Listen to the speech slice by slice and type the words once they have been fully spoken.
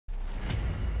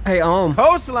Hey,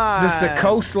 Coastline. This is the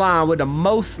coastline with the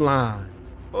most line.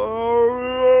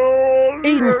 Oh,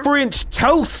 Eating French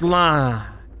toast line.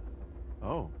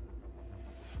 Oh,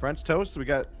 French toast. We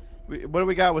got. What do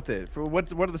we got with it? What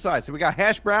are the sides? So we got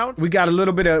hash browns. We got a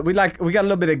little bit of we got a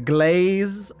little bit of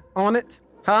glaze on it,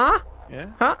 huh? Yeah.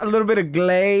 Huh? A little bit of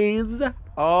glaze.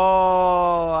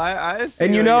 Oh, I see.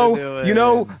 And you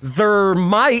know, there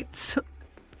might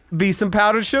be some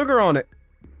powdered sugar on it.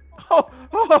 Oh,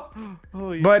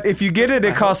 yeah. But if you get it,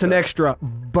 it costs an extra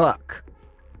 $1.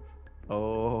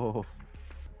 Oh.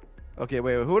 Okay,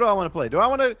 wait. Who do I want to play? Do I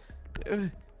want to?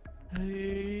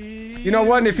 You know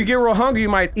what? And if you get real hungry, you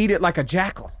might eat it like a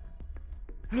jackal.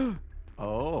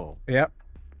 Oh. Yep.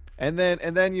 And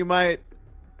then you might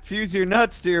fuse your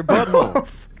nuts to your butthole.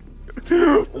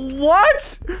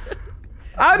 What?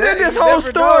 I did this whole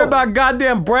story about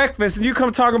goddamn breakfast, and you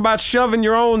come talking about shoving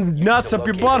your own nuts up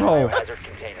your butthole.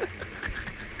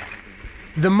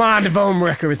 The mind of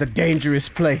Ohmwrecker is a dangerous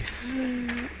place.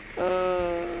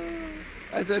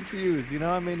 I said fuse, you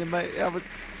know? I mean, it might have a...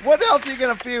 What else are you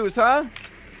gonna fuse, huh?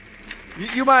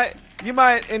 You might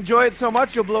enjoy it so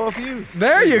much you'll blow a fuse.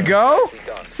 There you go.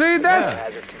 See,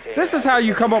 this is how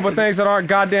you come up with things that aren't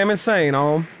goddamn insane,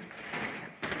 Ohm.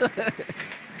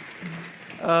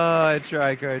 Oh, I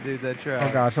try, CaRtOoNz, I try. Oh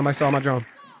god, somebody saw my drone.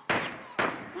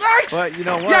 Yikes! But you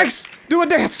know what? Yikes! Do a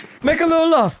dance. Make a little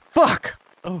love. Fuck.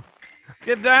 Oh,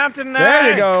 get down tonight.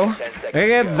 There you go.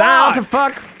 Get down to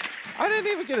fuck. I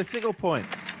didn't even get a single point.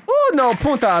 Ooh, no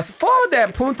puntas. Follow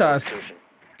that puntas.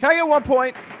 Can I get 1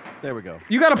 point? There we go.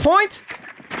 You got a point?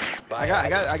 I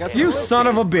got. You son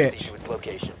of a bitch.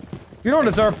 You don't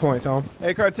deserve points, Ohm.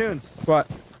 Hey, CaRtOoNz. What?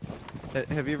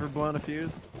 Have you ever blown a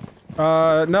fuse?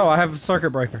 No, I have a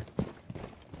circuit breaker.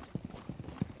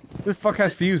 Who the fuck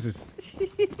has fuses?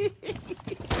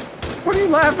 What are you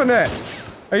laughing at?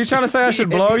 Are you trying to say I should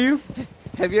blow you?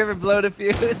 Have you ever blown a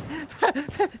fuse?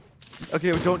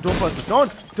 Okay, don't bust this.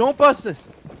 Don't bust this.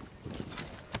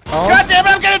 Oh. God damn it,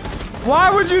 I'm gonna...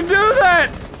 Why would you do that?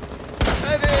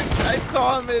 I did. I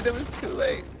saw him and it was too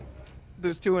late.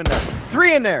 There's 2 in there.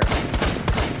 3 in there.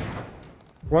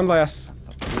 1 less.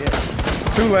 Yeah.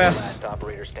 2 less. Last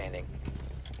operator standing.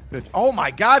 Good. Oh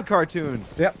my God,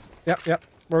 CaRtOoNz. Yep.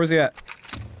 Where was he at?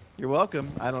 You're welcome.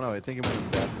 I don't know. I think it was in the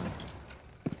bathroom.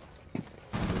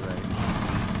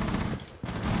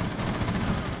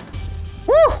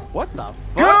 Woo! What the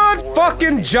fuck? Good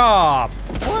fucking job!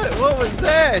 What was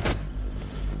that?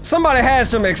 Somebody had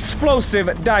some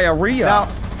explosive diarrhea. Now,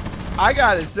 I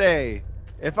gotta say,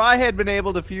 if I had been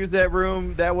able to fuse that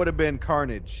room, that would have been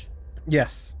carnage.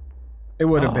 Yes. It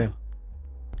would have been.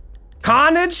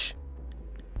 Carnage?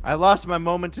 I lost my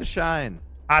moment to shine.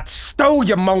 I stole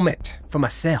your moment for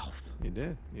myself. You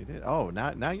did. Oh,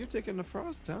 now you're taking the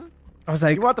frost, huh? I was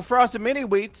like, You want the frosted mini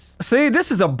wheats? see,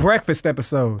 this is a breakfast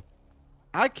episode.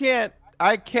 I can't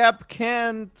have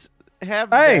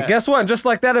Hey, that. guess what? Just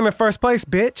like that, I'm in first place,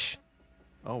 bitch.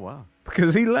 Oh, wow.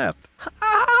 Because he left. You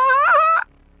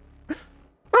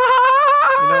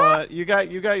know what? You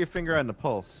got your finger on the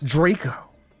pulse. Draco.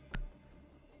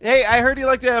 Hey, I heard you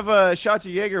like to have shots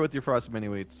of Jaeger with your frosted mini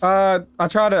wheats. I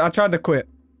tried to quit.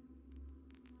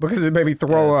 Because it made me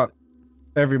throw up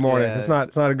every morning. Yeah, it's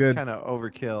not a good. Kind of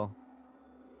overkill.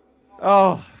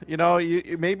 Oh, you know,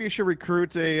 maybe you should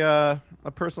recruit a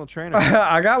personal trainer.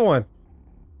 I got one.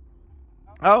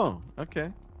 Oh,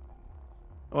 okay.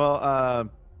 Well,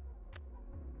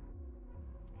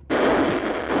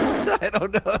 I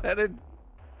don't know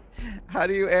how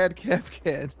do you add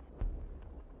Kapkan?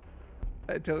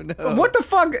 I don't know. What the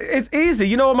fuck? It's easy.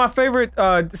 You know what my favorite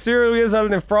cereal is other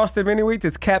than Frosted Mini Wheats?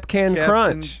 It's Kapkan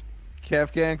Crunch.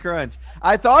 Kapkan Crunch.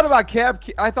 I thought about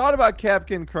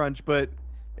Kapkan Crunch, but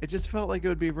it just felt like it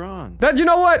would be wrong. You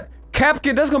know what?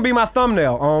 Kapkan. That's gonna be my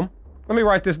thumbnail. Let me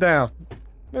write this down.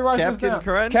 Let me write this down.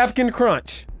 Crunch. Kapkan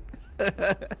Crunch.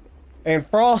 And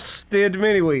Frosted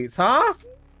Mini Wheats, huh?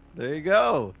 There you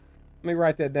go. Let me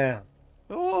write that down.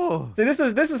 Oh. See, this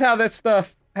is how this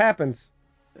stuff happens.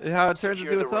 How it turns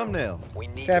into a thumbnail. We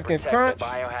need Kapkan to protect Crunch. the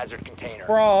biohazard container.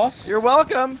 Frost. You're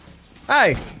welcome.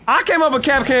 Hey, I came up with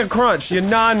Kapkan Crunch. You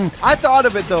non. I thought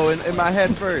of it though in my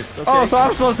head first. Okay? Oh, so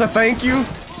I'm supposed to thank you?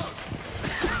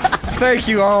 Thank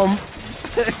you,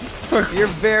 You're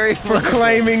very for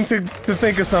claiming to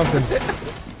think of something.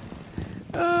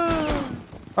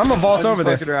 I'm gonna vault over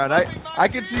this. Around. I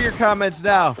can see your comments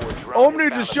now. Ohm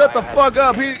needs to shut the fuck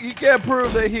up. He can't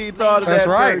prove that he thought of that. That's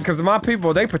right, first. because my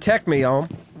people, they protect me, Ohm.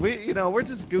 We're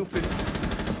just goofing.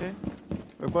 Okay?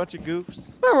 We're a bunch of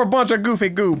goofs. We're a bunch of goofy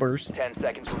goobers. 10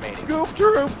 seconds remaining. Goof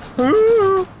troop.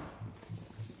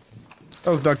 That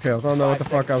was DuckTales. I don't know what the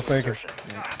fuck I was thinking.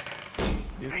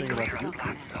 thing about the loot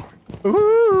crate.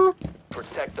 Ooh.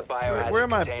 Protect the biohazard Where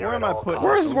am I? container Where am at I all putting?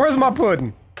 costs. Where's my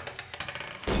pudding?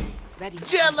 Ready.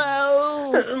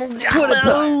 Jello.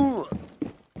 Jello.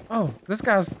 Oh, this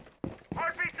guy's.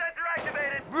 Heartbeat sensor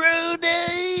activated.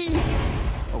 Rudy.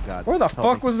 Oh God. Where the Help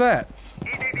fuck me. was that?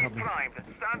 EDD primed.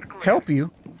 Sounds clear. Help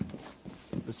you?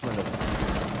 This window.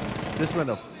 This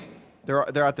window.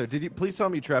 They're out there. Did you please tell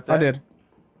me you trapped that? I did.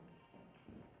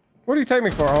 What do you take me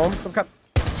for, home? Some kind.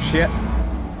 Shit.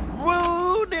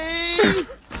 Rudy.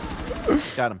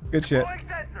 Got him. Good shit. Deploying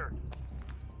sensor.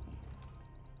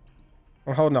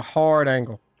 I'm holding a hard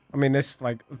angle. I mean, this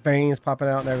like veins popping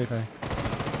out and everything.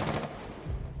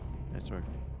 Nice work.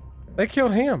 They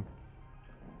killed him.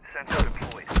 Sensor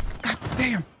deployed. God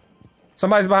damn.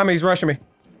 Somebody's behind me. He's rushing me.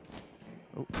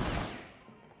 Oh.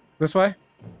 This way?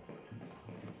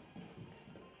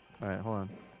 All right, hold on.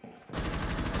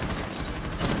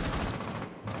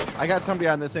 I got somebody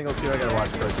on this angle too. I gotta watch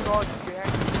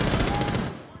first.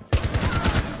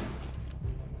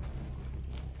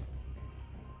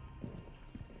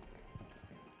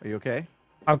 Are you okay?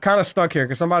 I'm kind of stuck here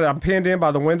because I'm pinned in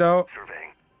by the window.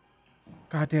 Surveying.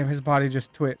 God damn, his body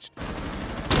just twitched.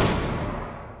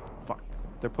 Fuck.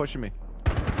 They're pushing me.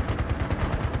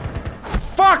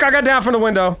 Fuck! I got down from the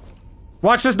window.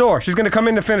 Watch this door. She's gonna come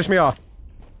in to finish me off.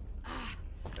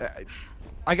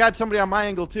 I got somebody on my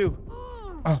angle too.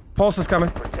 Oh, Pulse is coming.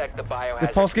 Protect the biohazard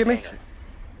Did Pulse get me? container.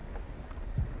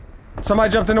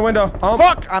 Somebody jumped in the window. Oh,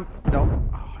 Fuck! No.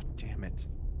 Oh, damn it.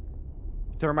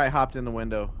 Thermite hopped in the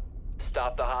window.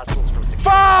 Stop the hostiles from securing.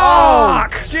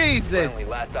 Fuck! Jesus! Friendly,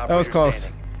 last That was operator close.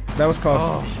 standing. That was close.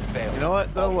 Oh. Failed. You know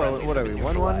what though? All friendlies What are have we?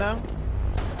 been 1-1 now? neutralized.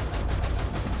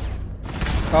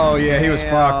 Oh yeah, he was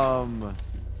fucked.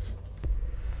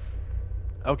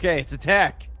 Okay, it's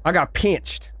attack. I got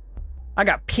pinched. I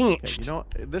got Okay, pinched. you know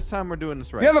what? This time we're doing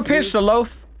this right. You ever pinched a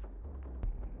loaf?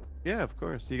 Yeah, of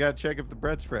course. You gotta check if the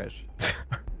bread's fresh.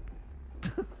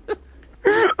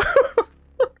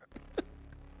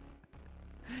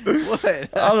 What?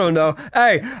 I don't know.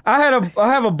 Hey, I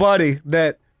have a buddy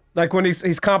that like when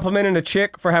he's complimenting a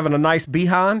chick for having a nice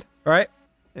behind, right?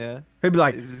 Yeah. He'd be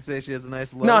like, Does it say she has a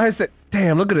nice look? no, he said,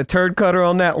 damn, look at the turd cutter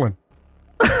on that one.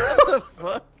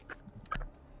 Fuck.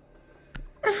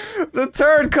 The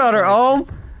turd cutter,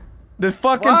 the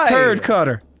fucking Why? turd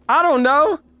cutter. I don't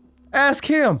know. Ask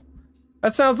him.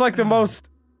 That sounds like the most.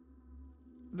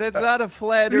 That's not a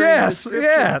flattering Yes, description.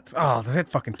 yeah. Oh, that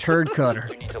fucking turd cutter.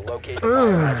 You need to locate the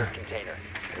biohazard container.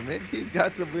 Maybe he's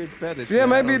got some weird fetish. Yeah,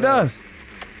 man, I maybe he don't know. does.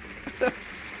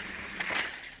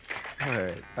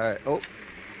 Alright, alright. Oh,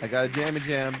 I got a jammy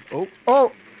jam. Oh,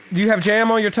 Oh, do you have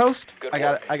jam on your toast? Good I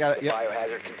got work. it, I got it, The yep.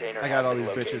 biohazard container I has got all been these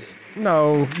located. bitches.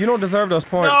 No, you don't deserve those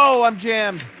points. No, I'm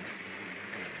jammed.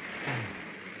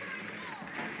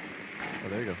 Oh,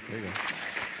 there you go. There you go.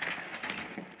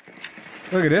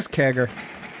 Look at this kegger.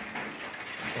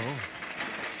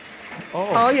 Oh.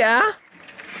 Oh, yeah?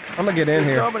 I'm gonna get in There's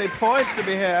here. so many points to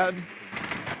be had.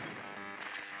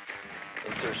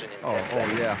 Insertion in Oh, 10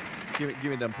 seconds. yeah. Give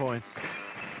me them points.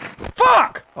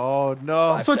 Fuck! Oh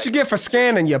no. That's what you get for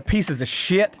scanning, you pieces of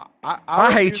shit. I I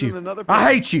was hate using you. another I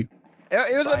point. hate you.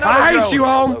 It was another I hate drone. you,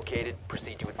 home. Located.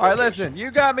 Proceed to its All right, location. listen.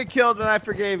 You got me killed and I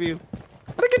forgave you.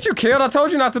 I didn't get you killed. I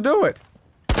told you not to do it.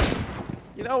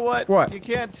 You know what? What? You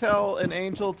can't tell an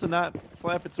angel to not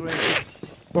flap its wings.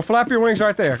 Well, flap your wings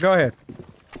right there. Go ahead.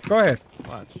 Go ahead.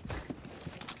 Watch.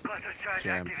 Cluster charge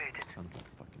Jammed. activated. Son of a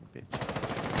fucking bitch.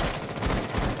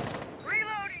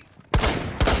 Reloading.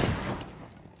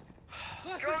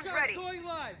 Drone's ready.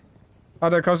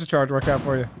 How'd that cluster charge work out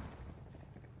for you?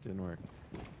 Didn't work.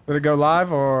 Did it go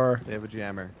live or They have a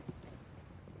jammer.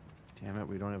 Damn it,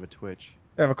 we don't have a Twitch.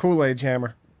 they have a Kool-Aid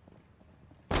jammer?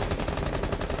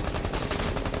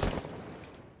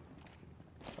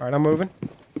 All right, I'm moving.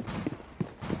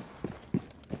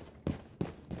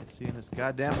 Can't see in this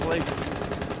goddamn place.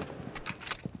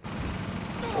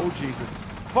 Oh Jesus!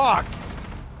 Fuck!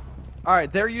 All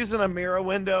right, they're using a mirror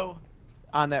window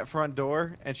on that front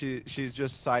door, and she's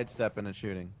just sidestepping and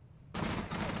shooting.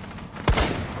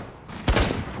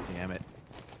 Damn it!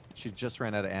 She just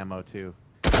ran out of ammo too.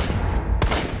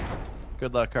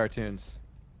 Good luck, CaRtOoNz.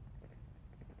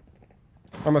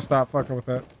 I'm gonna stop fucking with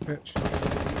that bitch.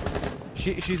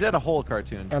 She's at a hole,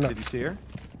 CaRtOoNz. I know. Did you see her?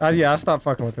 Yeah, I stopped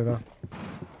fucking with it though.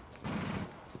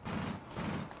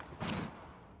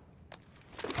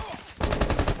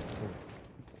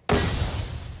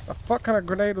 The fuck kind of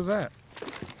grenade was that?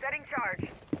 Setting charge.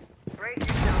 Brace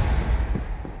yourself.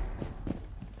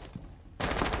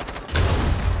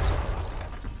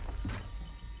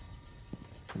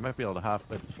 You might be able to hop,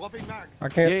 but I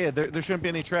can't. yeah, there shouldn't be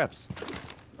any traps.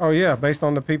 Oh yeah, based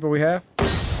on the people we have.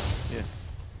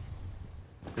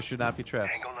 There should not be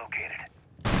traps. Tango located.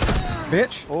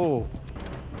 Bitch. Oh.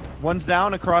 One's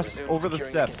down across Resume over the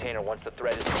securing steps. container once the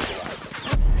threat is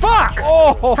neutralized. Fuck!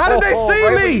 Oh! How did they see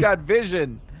right when me? you got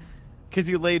vision. Because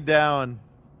you laid down.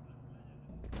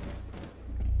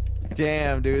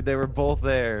 Damn, dude. They were both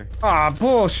there. Ah,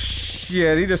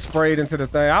 bullshit. He just sprayed into the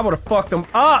thing. I would have fucked him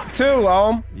up, too,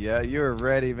 Yeah, you were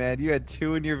ready, man. You had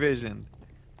 2 in your vision.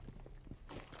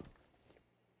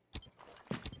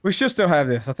 We should still have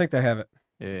this. I think they have it.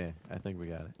 Yeah, I think we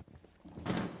got it.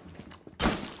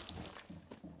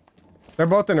 They're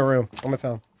both in the room. I'm gonna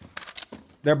tell them.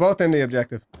 They're both in the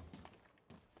objective.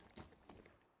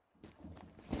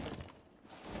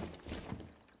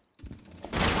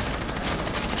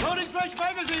 Loading fresh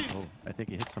magazine. Oh, I think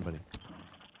he hit somebody.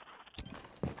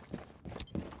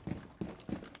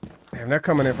 Damn, they're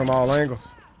coming in from all angles.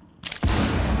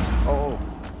 Oh.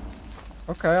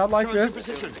 Okay, I like this.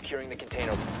 Resume securing the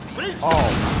container.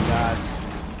 Oh my god.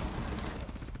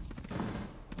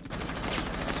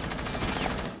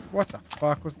 What the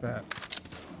fuck was that?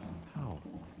 How?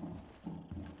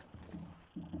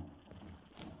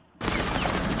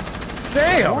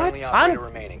 Damn! Only operator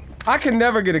remaining. I can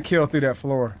never get a kill through that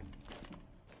floor.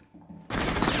 Op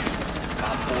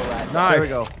 4 last. Nice.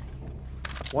 There we go.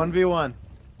 1v1.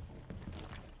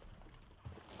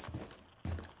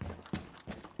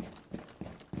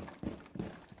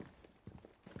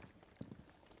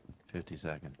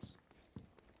 Seconds.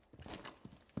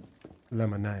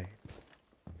 Lemonade.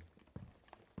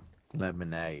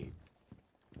 Lemonade.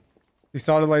 You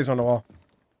saw the laser on the wall.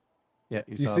 Yeah,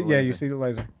 You saw see? the Yeah, laser. you see the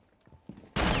laser.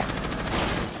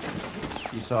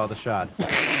 You saw the shots.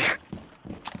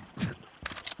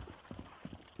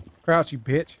 Crouch, you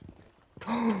bitch.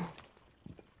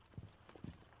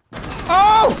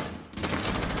 Oh!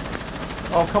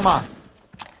 Oh, come on.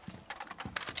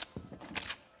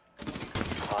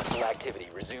 Hostile activity.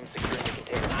 Resume securing the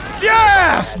container.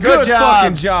 Yes! Good job.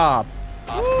 fucking job.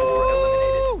 Op 4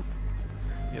 eliminated.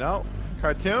 You know,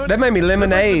 cartoons. That made me This looks to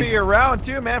lemonade. be your round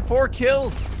too, man. 4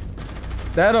 kills.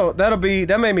 That'll be.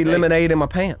 That made me lemonade in my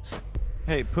pants.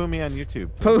 Hey, poo me on YouTube.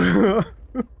 Poo.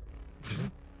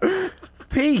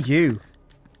 P.U.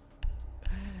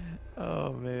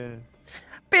 Oh man.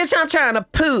 Bitch, I'm trying to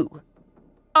poo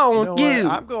on You know you.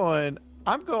 what?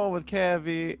 I'm going with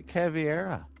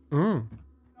Caviera. Mm.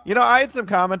 You know, I had some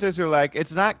commenters who are like,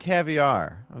 it's not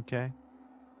caviar, okay?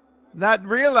 Not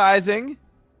realizing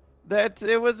that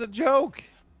it was a joke.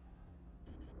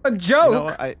 A You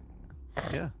joke. know,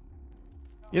 yeah.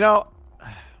 You know,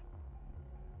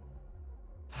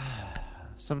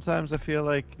 sometimes I feel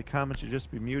like the comments should just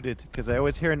be muted because I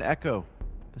always hear an echo.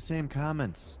 The same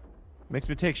comments. Makes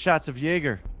me take shots of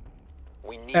Jaeger.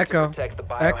 We need Echo. to protect the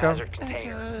Echo. biohazard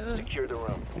container. Secure the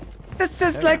room. This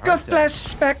is Having like a a heart attack.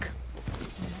 flashback.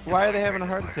 Why are they having a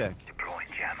heart attack? Deploying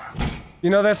jammer. You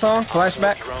know that song?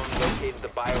 Flashback. Drone located the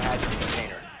biohazard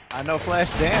container. I know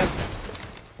Flash Dance.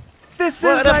 This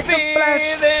What is a like a feeling.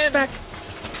 flashback.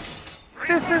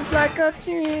 This is like a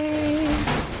dream.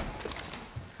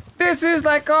 This is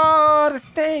like all the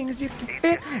things you can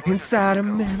fit inside a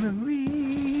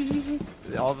memory.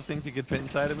 All the things you could fit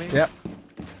inside of me? Yep.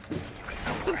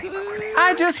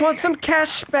 I just want some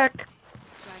cash back.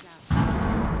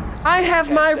 I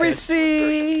have my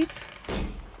receipt.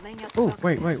 Laying out Oh,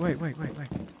 wait.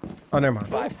 Oh, never mind.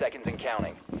 5 seconds and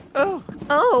counting.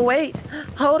 Oh, wait.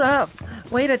 Hold up.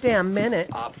 Wait a damn minute.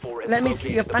 Op 4 has Let me see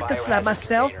located if the I can slap biohazard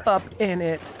myself container. up in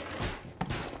it.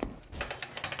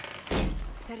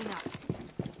 setting up.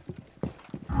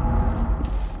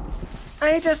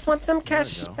 I just want some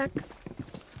cash go. back.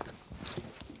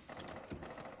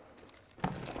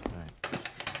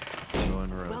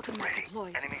 Going rogue. Welcome net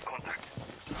deployed. Enemy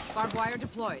contact. Barbed wire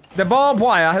deployed. The barbed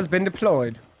wire has been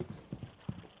deployed.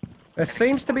 There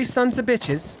seems to be sons of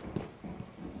bitches.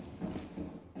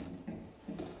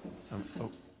 Oh,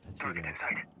 that's you Target guys.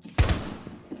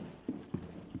 inside.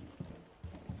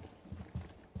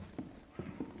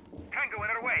 Tango on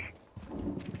our way.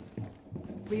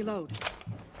 Reload.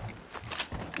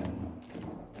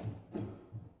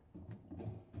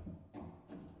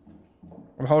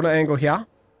 I'm holding an angle here.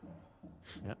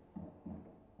 Yep.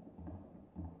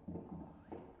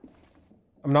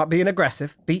 I'm not being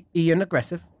aggressive. Being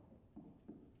aggressive.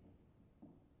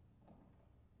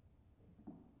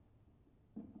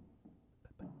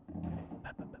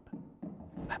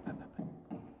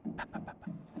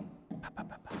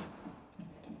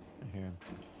 I hear him.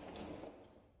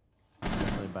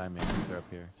 Play by me. They're up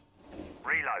here.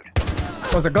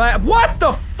 Reload. Was a glass? What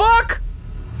the fuck?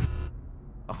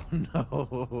 Oh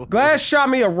no. Glass shot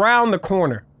me around the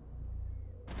corner.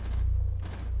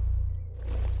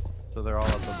 So they're all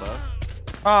up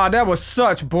above? Ah, that was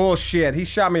such bullshit. He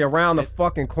shot me around the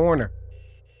fucking corner.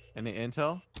 Any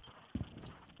intel?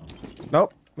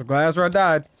 Nope. The glass where I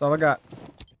died. That's all I got.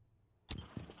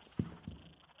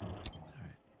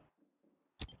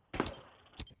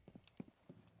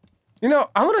 You know,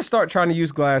 I'm gonna start trying to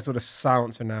use glass with a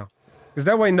silencer now. Because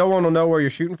that way no one will know where you're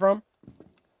shooting from.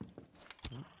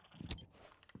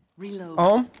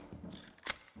 Reload.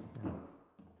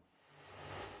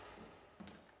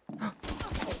 Get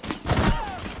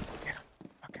him.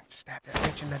 Fucking stab that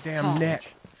bitch in the damn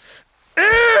neck.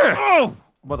 Oh!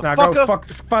 Now go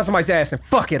Motherfucker! find somebody's ass and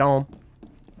fuck it on.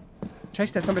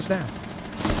 Chase that some bitch down.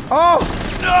 Oh!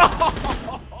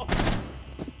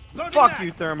 Fuck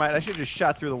you, Thermite. I should have just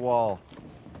shot through the wall.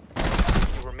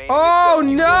 You remain Oh, in the zone.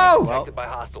 You no! were detected by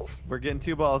hostiles. We're getting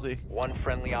too ballsy. One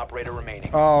friendly operator remaining.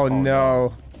 Oh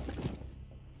no.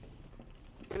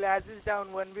 Glass is down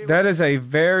 1v1. That is a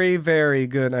very, very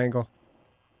good angle.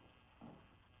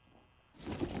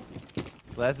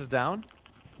 Glass is down?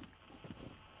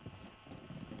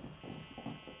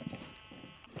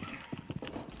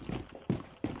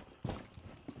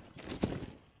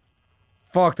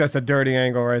 Fuck, that's a dirty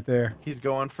angle right there. He's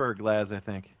going for Glass, I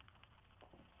think.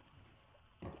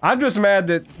 I'm just mad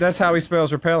that that's how he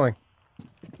spells repelling.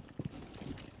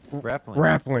 Grappling.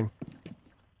 Rappling.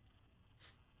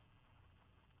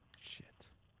 Shit.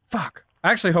 Fuck.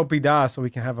 I actually hope he dies so we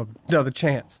can have another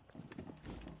chance.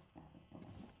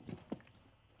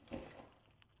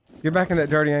 Get back in that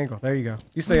dirty angle. There you go.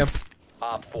 You see him.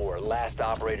 Op 4, last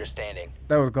operator standing.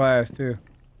 That was glass too.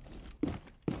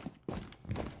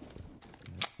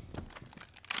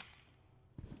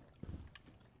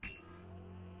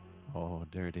 Oh,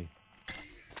 dirty.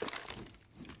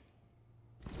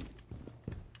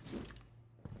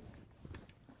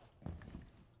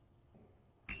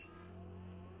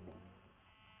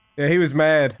 Yeah, he was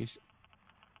mad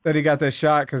that he got that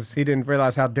shot because he didn't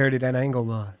realize how dirty that angle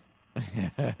was.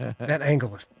 That angle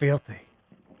was filthy.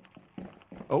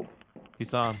 Oh, he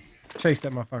saw him. Chase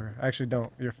that motherfucker. I actually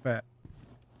don't. You're fat.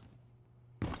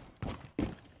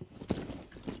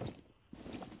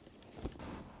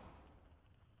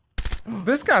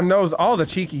 This guy knows all the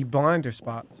cheeky blinder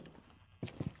spots.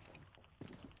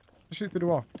 Shoot through the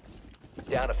wall.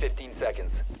 Down to 15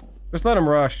 seconds. Just let him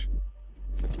rush.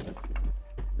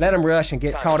 Let him rush and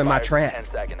get Time caught in my expires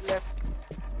trap. in 10 seconds.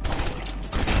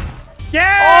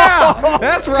 Yeah! Oh!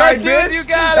 That's right, CaRtOoNz, bitch! you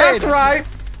got That's it! right!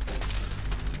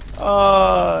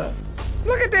 Look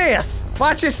Look at this!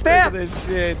 Watch your at step! this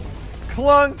shit.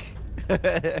 Clunk!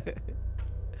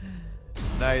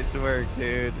 Nice work,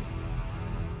 dude.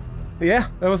 Yeah,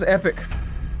 that was epic.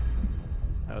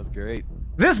 That was great.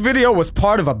 This video was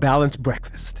part of a balanced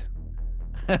breakfast.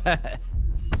 I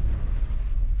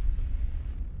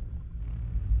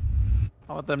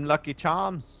want them Lucky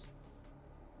Charms.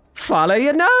 Follow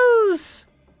your nose!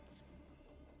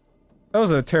 That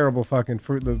was a terrible fucking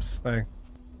Fruit Loops thing.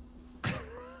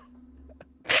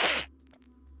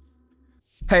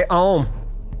 Hey, Yo!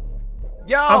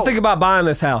 I'm thinking about buying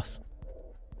this house.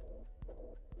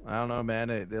 I don't know, man.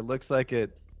 It looks like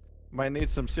it might need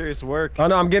some serious work. Oh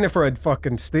no, I'm getting it for a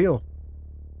fucking steal.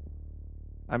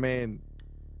 I mean,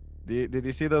 did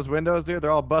you see those windows, dude?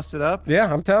 They're all busted up.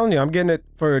 Yeah, I'm telling you, I'm getting it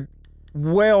for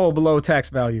well below tax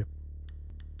value.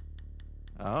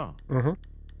 Oh.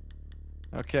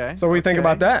 Mm-hmm. Okay. So what do you think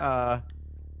about that?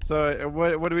 So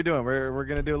what are we doing? We're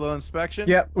gonna do a little inspection.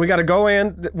 Yep, we got to go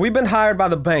in. We've been hired by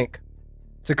the bank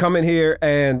to come in here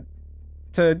and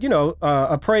to, you know,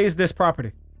 appraise this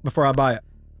property before I buy it.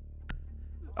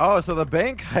 Oh, so the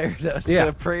bank hired us Yeah. to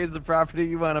appraise the property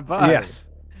you want to buy. Yes.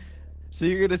 So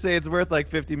you're gonna say it's worth like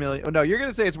 50 million? Oh no, you're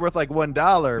gonna say it's worth like $1.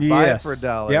 Buy it Yes. for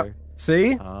 $1. Yep.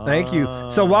 See? Thank you.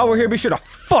 So while we're here, be sure to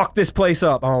fuck this place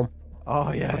up, home.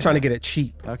 Oh yeah. I'm trying to get it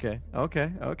cheap. Okay.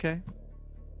 Okay.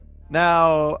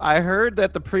 Now I heard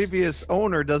that the previous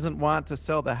owner doesn't want to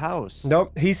sell the house.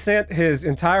 Nope. He sent his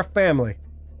entire family,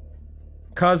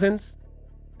 cousins,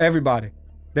 everybody.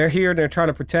 They're here and they're trying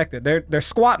to protect it. They're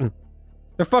squatting.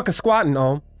 They're fucking squatting,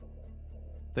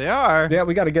 They are. Yeah,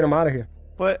 we got to get them out of here.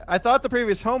 But I thought the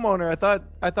previous homeowner,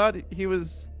 I thought he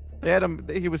was, they had him,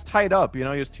 he was tied up, you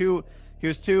know, he was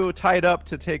too tied up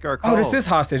to take our call. Oh, this is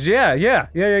hostage. Yeah.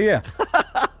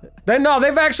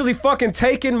 They've actually fucking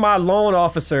taken my loan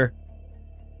officer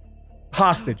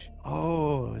hostage.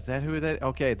 Oh, is that who that?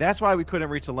 Okay, that's why we couldn't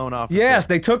reach a loan officer. Yes,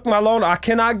 they took my loan. I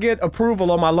cannot get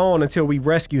approval on my loan until we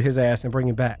rescue his ass and bring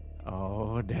him back.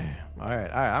 Oh damn. All right.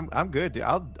 I'm good, dude.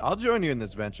 I'll join you in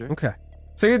this venture. Okay.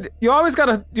 So you always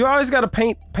gotta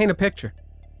paint a picture.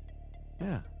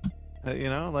 Yeah. You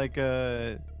know, like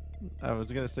I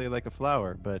was gonna say like a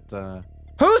flower, but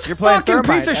Who's you're playing fucking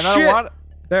Thermite, piece of and I shit? don't want,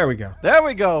 There we go. There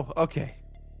we go. Okay.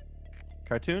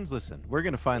 CaRtOoNz, listen. We're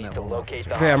gonna find that To loan locate officer.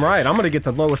 the Damn right. I'm gonna get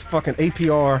the lowest fucking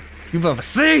APR you've ever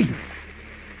seen.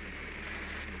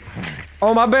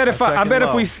 Oh, I bet if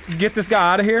if we get this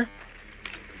guy out of here,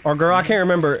 or girl, I can't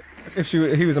remember if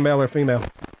he was a male or female.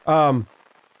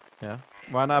 Yeah.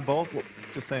 Why not both?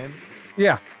 Just saying.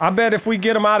 Yeah, I bet if we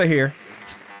get him out of here,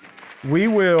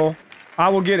 I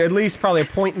will get at least probably a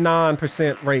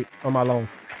 0.9% rate on my loan.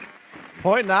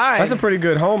 0.9. That's a pretty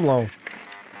good home loan.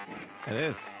 It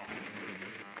is.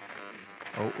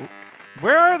 Oh,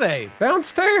 where are they?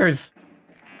 Downstairs.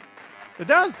 They're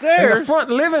downstairs. In the front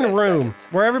living room,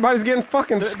 where everybody's getting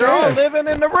fucking They're all scared. living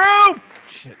in the room.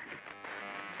 Shit.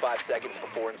 5 seconds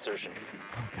before insertion.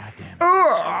 Oh God damn it.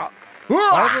 Ugh.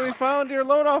 Why haven't we found your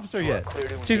loan officer yet? Clear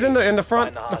to She's engage. in the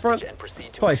front Find hostage and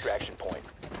proceed to place. extraction point.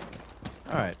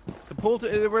 All right. The pool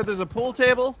where there's a pool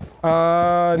table.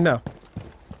 No.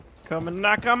 Come and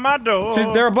knock on my door.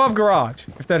 They're above garage,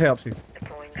 if that helps you.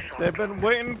 They've been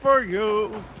waiting for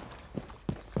you.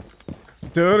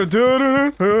 There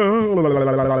Hostage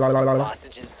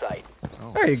in sight.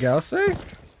 you go, see?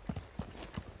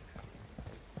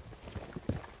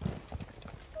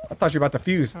 I thought you were about to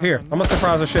fuse. Here, I'm gonna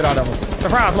surprise the shit out of them.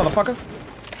 Surprise, motherfucker!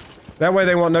 That way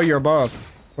they won't know you're above.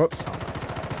 Whoops.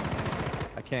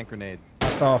 I can't grenade. I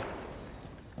saw.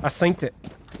 I synced it.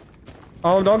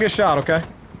 Oh, don't get shot, okay?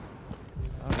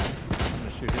 I'm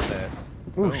gonna shoot his ass.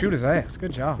 Ooh, Boom, shoot his ass.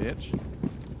 Good job. bitch.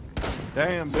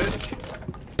 Damn, bitch.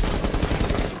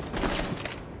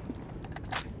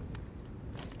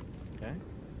 Okay.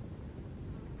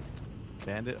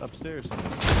 Bandit upstairs.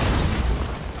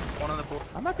 One on the pool.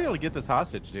 I might be able to get this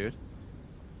hostage, dude.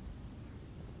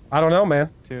 I don't know, man.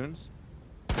 Tunes.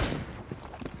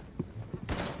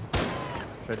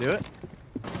 Should I do it?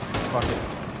 Fuck it.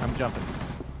 I'm jumping.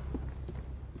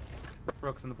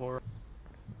 Brooks in the pool.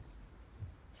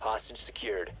 Hostage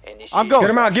secured. Initiate. I'm going. Get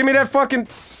him out. Give me that fucking.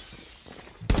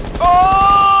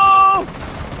 Oh!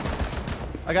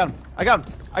 I got him. I got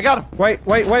him. I got him. Wait.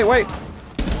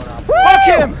 Fuck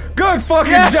him! Good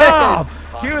fucking Yes! job!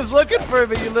 He was looking for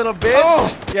me, you little bitch.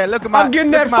 Oh! Yeah, look at my. I'm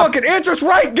getting look that at my- fucking interest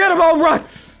rate! Get him on right!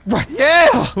 Right! Yeah!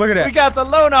 Look at that. We got the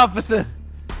loan officer.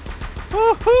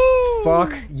 Woohoo!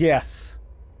 Fuck yes.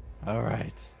 All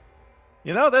right.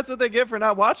 You know, that's what they get for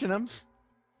not watching them.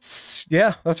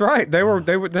 Yeah, that's right. They were.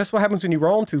 That's what happens when you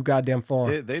roam too goddamn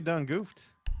far. They done goofed.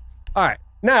 All right,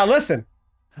 now listen.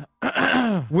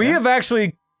 We have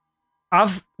actually,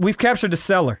 we've captured the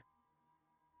seller,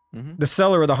 the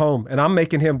seller of the home, and I'm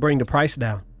making him bring the price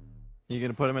down. You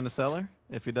gonna put him in the cellar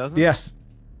if he doesn't? Yes,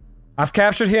 I've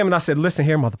captured him, and I said, "Listen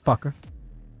here, motherfucker.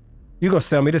 You gonna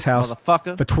sell me this house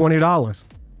Motherfucker. for $20,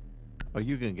 Or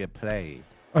you gonna get played.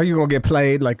 or you gonna get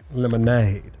played like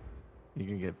lemonade." You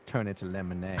can get turned into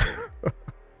lemonade.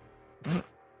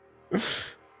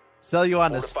 Sell you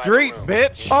on the street,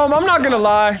 bitch. I'm not gonna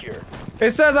lie.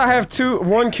 It says I have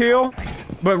 1 kill,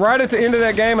 but right at the end of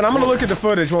that game, and I'm gonna look at the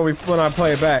footage when I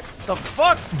play it back. The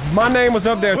fuck? My name was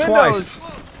up there twice.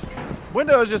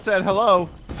 Windows just said hello.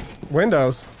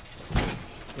 Windows.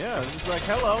 Yeah, it's like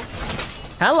hello.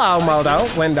 Hello, Modo.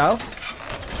 Window.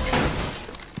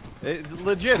 It's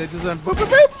legit. It just went boop boop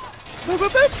boop. Boop boop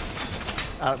boop.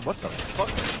 What the fuck?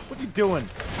 What are you doing?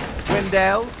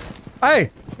 Windows?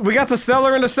 Hey, we got the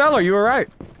seller in the cellar. You were right.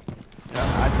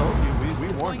 Yeah, I told you.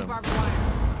 We warned him. Barbed wire.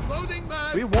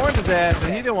 We warned his ass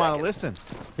and he didn't want to listen.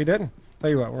 He didn't. Tell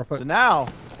you what, we're So putting. now,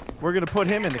 we're going to put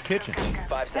him in the kitchen.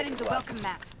 5 Setting seconds the left. welcome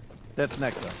mat. That's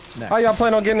next up. Next. How y'all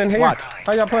plan on getting in here? Watch.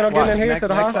 How y'all plan on Watch. getting in here next, to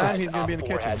the next time hostage? he's going to be in the Op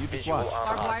 4 kitchen. has You just visual watch. on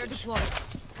Barbed wire hostage. deployed.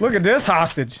 Look at this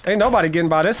hostage. Ain't nobody getting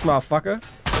by this motherfucker.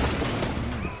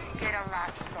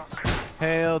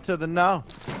 Hail to the no.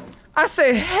 I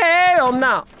say hell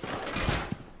no.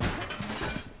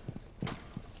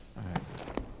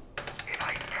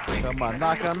 Come on,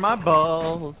 knock on my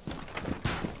balls.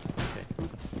 Okay.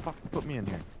 Fuck, put me in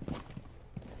here.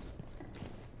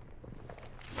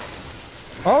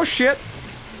 Oh shit.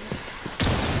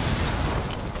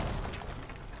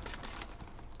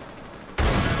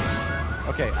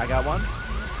 Okay, I got one.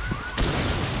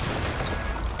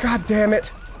 God damn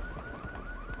it.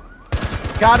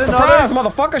 Got another. Surprise,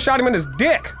 motherfucker. Shot him in his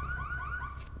dick.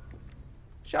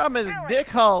 Shot him in his dick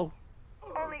hole.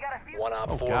 One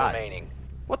op 4 God. remaining.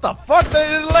 What the fuck?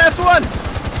 The last one.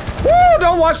 Woo!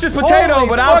 Don't watch this potato, Holy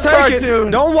but I'll fuck, take it.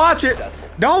 CaRtOoNz. Don't watch it.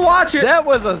 Don't watch it. That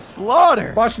was a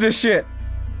slaughter. Watch this shit.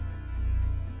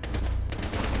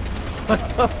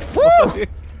 Woo! Woo!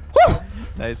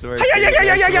 Nice work. Yeah, yeah, yeah,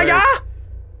 yeah, yeah, yeah, yeah.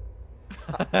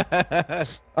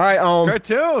 All right,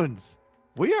 CaRtOoNz.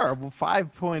 We are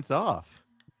 5 points off.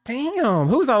 Damn.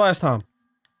 Who was our last time?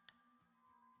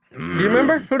 Do you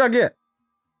remember? Who'd I get?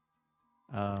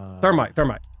 Thermite.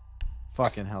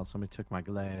 Fucking hell! Somebody took my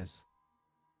glass.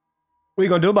 What are you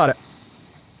gonna do about it?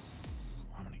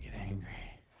 I'm gonna get angry.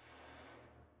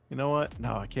 You know what?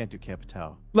 No, I can't do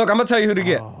Capital. Look, I'm gonna tell you who to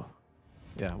get. Oh.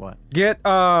 Yeah, what? Get,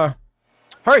 Hurry!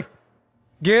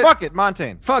 Get... Fuck it,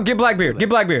 Montaigne. Fuck, get Blackbeard. Get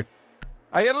Blackbeard.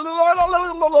 I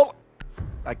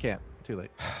can't. Too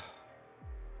late.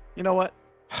 You know what?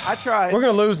 I tried. We're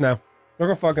gonna lose now. We're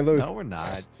gonna fucking lose. No, we're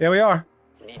not. Yeah, we are.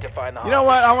 Need to find the You know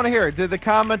what? I want to hear it. Did the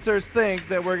commenters think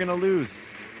that we're gonna lose?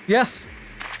 Yes.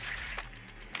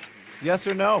 Yes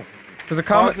or no? There's a Pause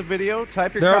comment. the video.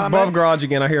 Type your They're comment. above garage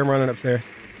again. I hear them running upstairs.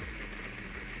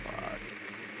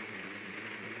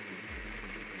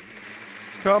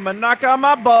 Come and knock on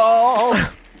my balls.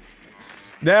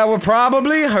 That would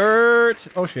probably hurt.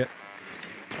 Oh shit.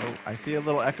 Oh, I see a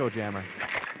little echo jammer.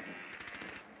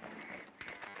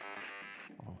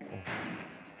 Oh.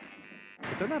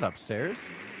 But they're not upstairs.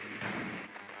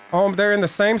 They're in the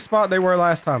same spot they were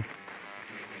last time.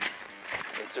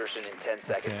 Insertion in 10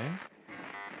 seconds.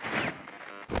 Okay.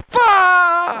 Fuck!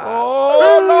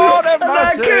 Oh, Lord have And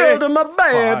I mercy. killed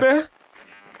my baby.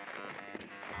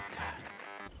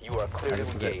 You are clear to This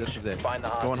is it, engage. this is it. Find the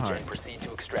Going hostage hard. and proceed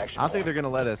to extraction. I don't think point. they're gonna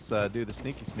let us do the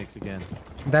sneaky sneaks again.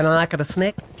 Then I like a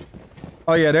snake.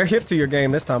 Oh yeah, they're hip to your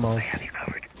game this time on.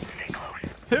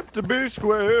 Hip to be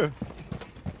square.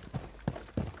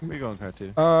 Where you going,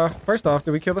 CaRtOoNz? First off,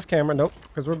 did we kill this camera? Nope,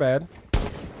 because we're bad.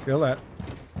 Feel that.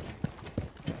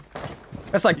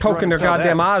 That's like You can poking their run and tell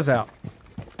goddamn that. eyes out.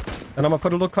 And I'm gonna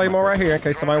put a little claymore right here in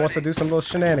case somebody wants to do some little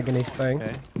shenanigans things.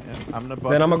 Okay. Yeah, I'm gonna.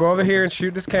 Then I'm gonna go over here and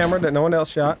shoot this camera that no one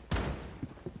else shot.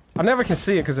 I never can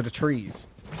see it because of the trees.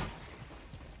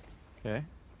 Okay.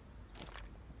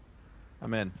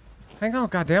 I'm in. Hang on,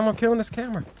 goddamn, I'm killing this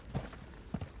camera.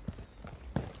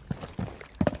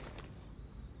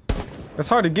 It's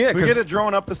hard to get Can we because get a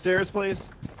drone up the stairs, please?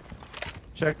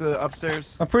 Check the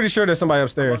upstairs. I'm pretty sure there's somebody I'm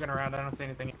upstairs. looking around. I don't see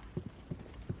anything.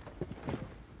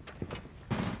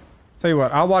 Tell you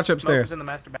what, I'll watch Smoke is upstairs. in the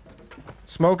master bathroom.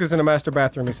 Smoke is in the master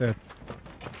bathroom, he said.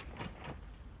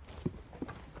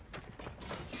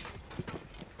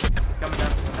 Coming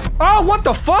down. Oh, what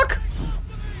the fuck?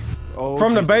 Oh,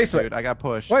 From the Jesus, basement. dude, I got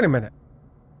pushed. Wait a minute.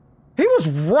 He was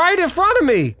right in front of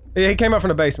me. Yeah, he came up from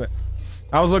the basement.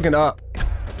 I was looking up.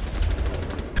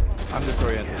 I'm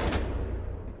disoriented.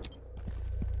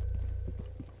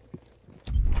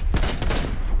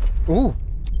 Ooh.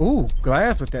 Ooh,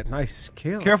 glass with that nice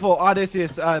kill. Careful,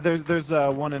 Odysseus. There's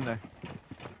one in there.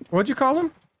 What'd you call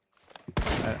him? I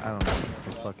don't know what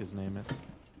the fuck his name is.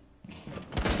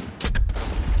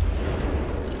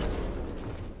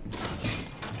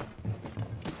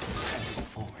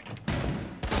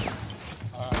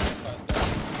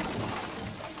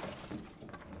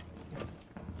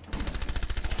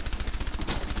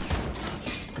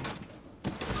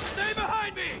 Stay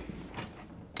behind me!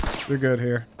 You're good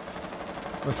here.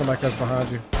 There's somebody else behind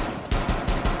you.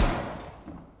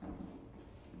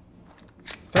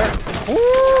 Turn.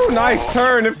 Ooh, nice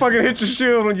turn. It fucking hit your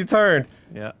shield when you turned.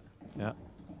 Yeah. Yeah.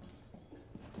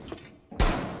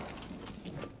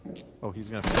 Oh, he's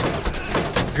gonna.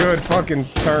 Good fucking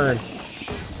turn.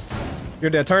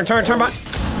 You're dead. Turn, my.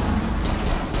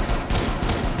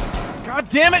 God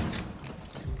damn it!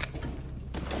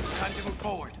 Time to move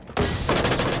forward.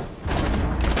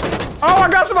 Oh, I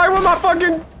got somebody with my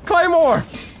fucking claymore.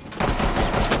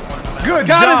 Good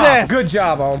Got job. his ass. Good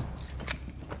job, Ohm.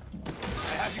 I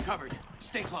have you covered.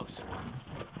 Stay close.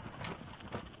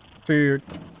 Dude.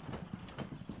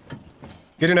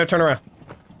 Get in there. Turn around.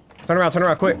 Turn around. Turn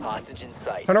around. Quick. Hostage in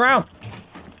sight. Turn around.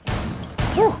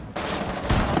 Whew.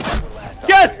 Last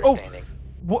Yes! operator Oh! standing.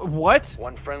 What?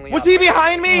 One friendly Was he operator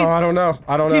behind me? Oh, I don't know.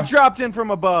 I don't know. He dropped in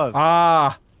from above.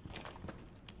 Ah.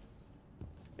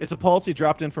 It's a pulse. He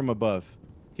dropped in from above.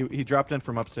 He dropped in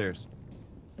from upstairs.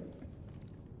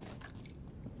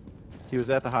 He was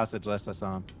at the hostage last I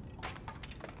saw him.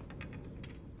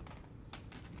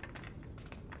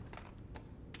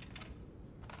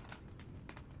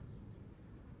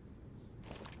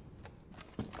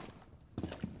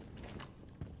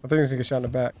 I think he's gonna get shot in the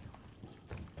back.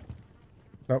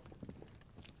 Nope.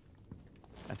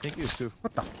 I think he was too.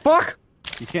 What the fuck?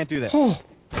 You can't do that. Oh.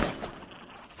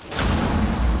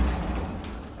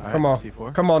 Alright, Come on.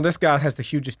 C4. Come on, this guy has the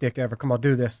hugest dick ever. Come on,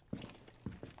 do this.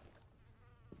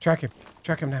 Track him.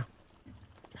 Track him now.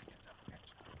 Track him, son of a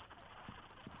bitch.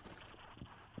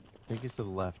 I think he's to the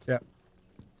left. Yep.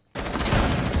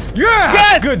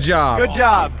 Yes! Good job. Good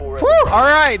job. Whew. All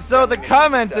right, so the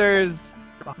commenters,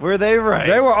 were they right?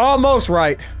 They were almost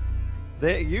right.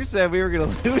 You said we were gonna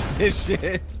lose this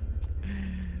shit.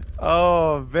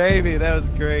 Oh, baby, that was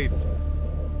great.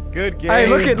 Good game. Hey,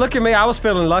 look at me. I was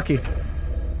feeling lucky.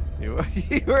 You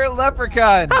were a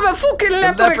leprechaun. I'm a fucking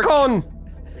leprechaun.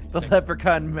 The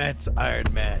leprechaun met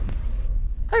Iron Man.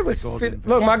 I was golden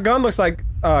look, my gun looks like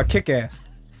kick-ass.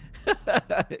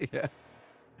 Yeah.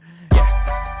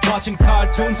 Watching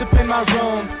cartoons up in my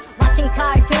room. Watching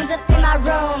cartoons up in my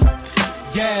room.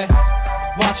 Yeah.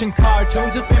 Watching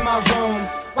cartoons up in my room.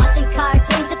 Watching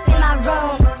cartoons up in my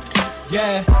room.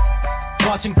 Yeah.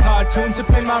 Watching cartoons up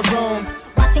in my room.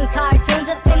 Watching cartoons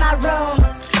up in my room.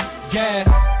 Yeah.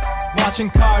 Watching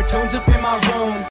cartoons up in my room.